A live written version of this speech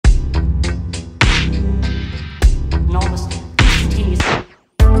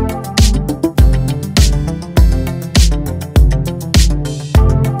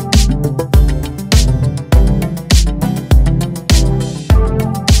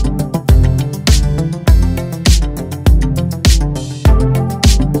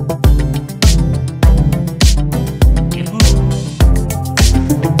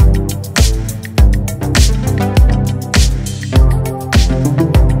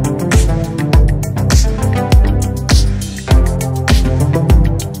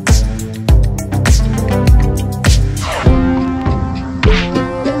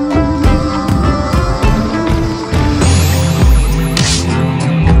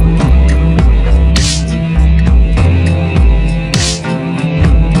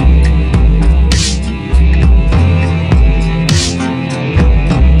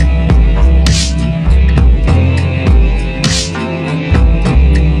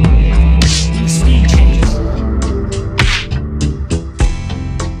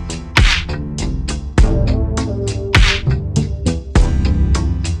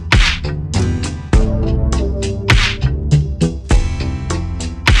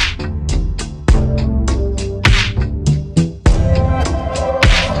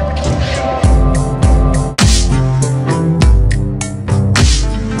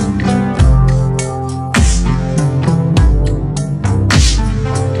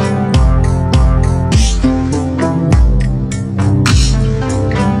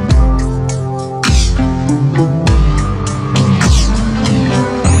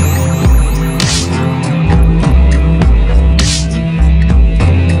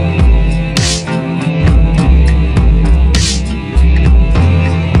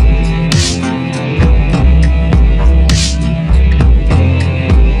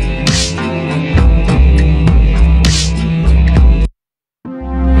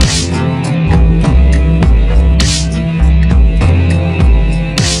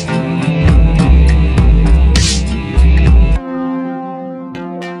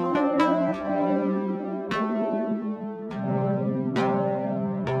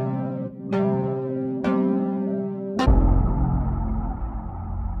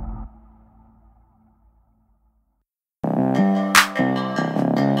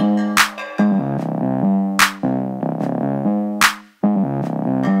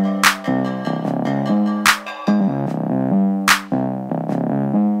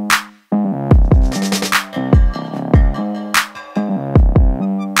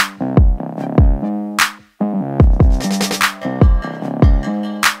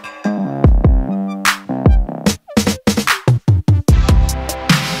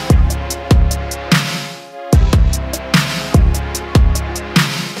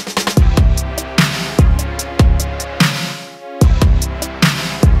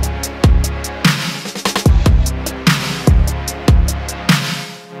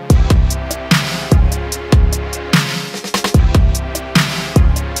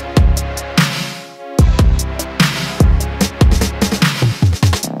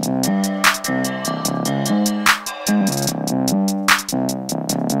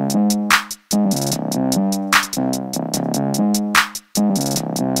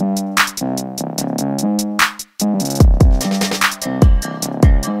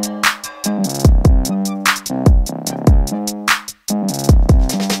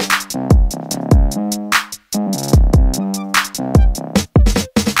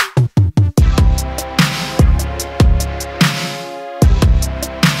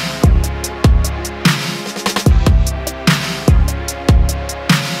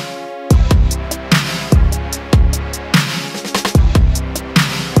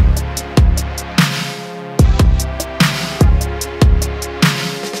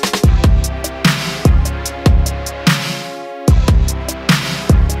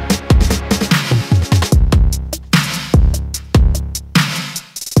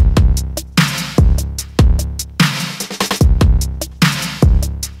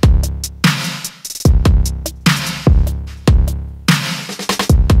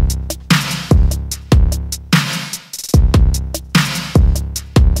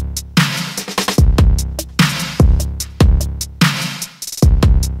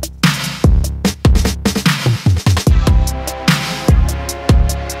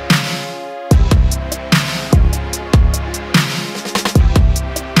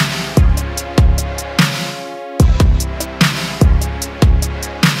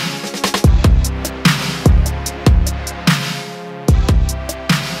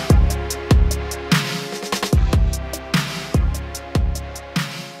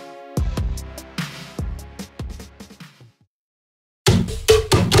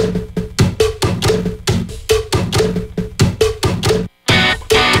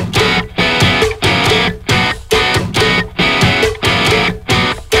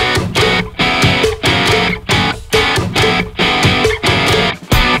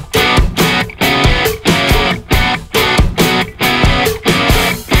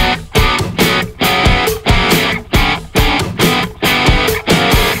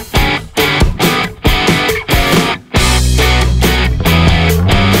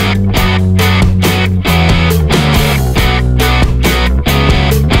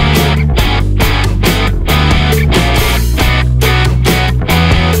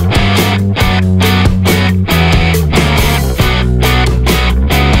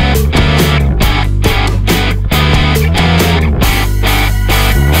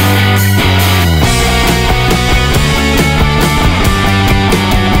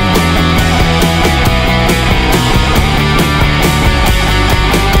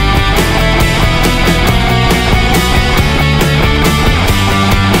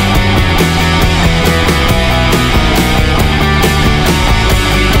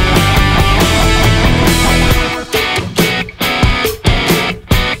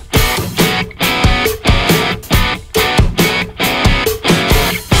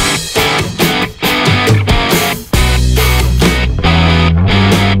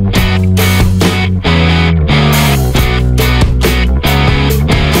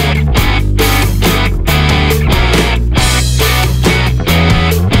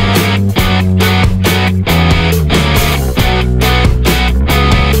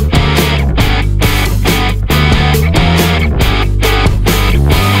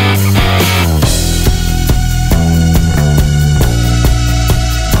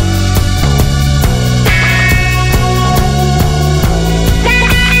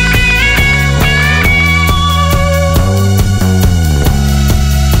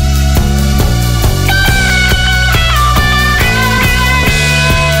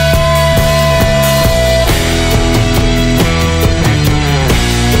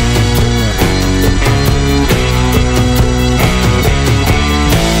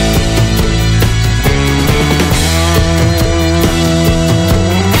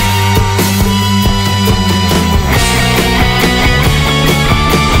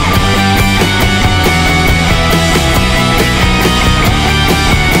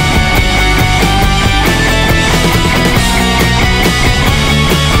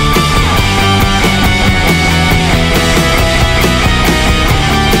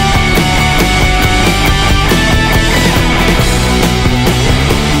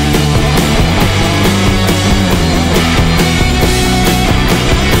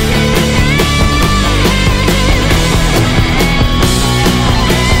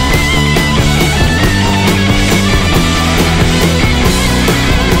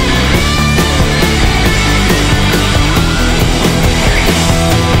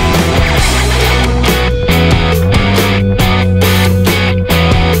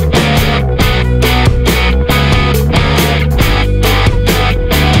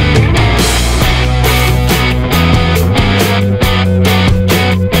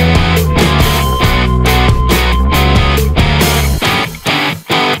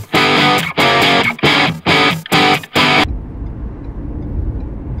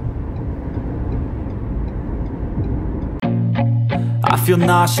feel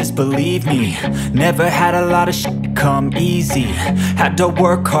nauseous, believe me. Never had a lot of shit come easy. Had to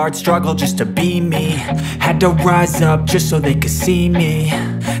work hard, struggle just to be me. Had to rise up just so they could see me.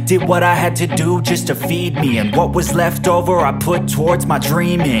 Did what I had to do just to feed me, and what was left over I put towards my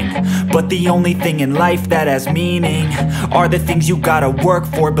dreaming. But the only thing in life that has meaning are the things you gotta work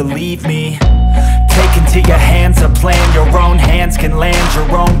for, believe me. Take into your hands a plan, your own hands can land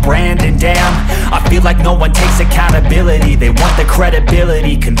your own brand. And damn, I feel like no one takes accountability. They want the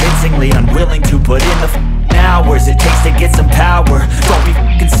credibility, convincingly unwilling to put in the hours it takes to get some power. Don't be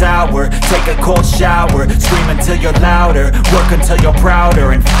f***ing sour, take a cold shower. Scream until you're louder, work until you're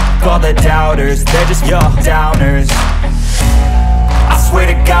prouder. And f*** all the doubters, they're just your downers. I swear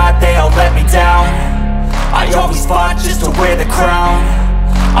to God they all let me down. I always fought just to wear the crown.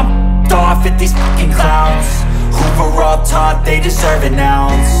 I'm off at these fucking clowns who were all taught they deserve an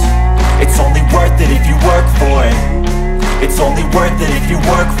ounce. It's only worth it if you work for it. It's only worth it if you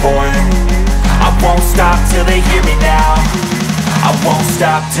work for it. I won't stop till they hear me now. I won't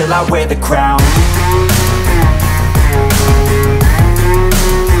stop till I wear the crown.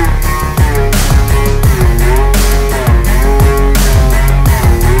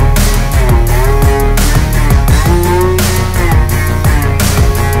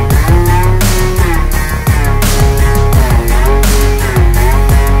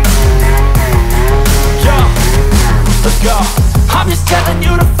 I'm just telling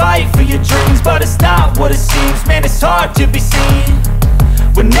you to fight for your dreams, but it's not what it seems. Man, it's hard to be seen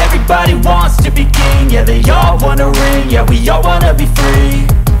when everybody wants to be king. Yeah, they all wanna ring, yeah, we all wanna be free.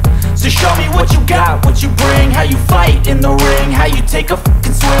 So show me what you got, what you bring, how you fight in the ring, how you take a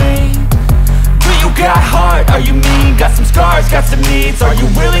fucking swing. Do you got heart, are you mean? Got some scars, got some needs, are you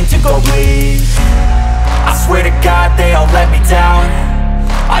willing to go bleed? I swear to God they all let me down.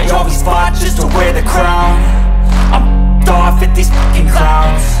 I always fought just to wear the crown. I'm off at these fucking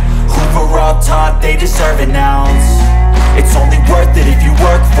clowns who were all taught they deserve an ounce. It's only worth it if you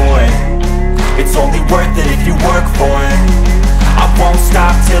work for it. It's only worth it if you work for it. I won't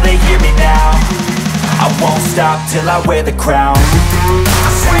stop till they hear me now. I won't stop till I wear the crown. I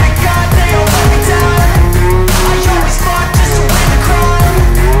swear to God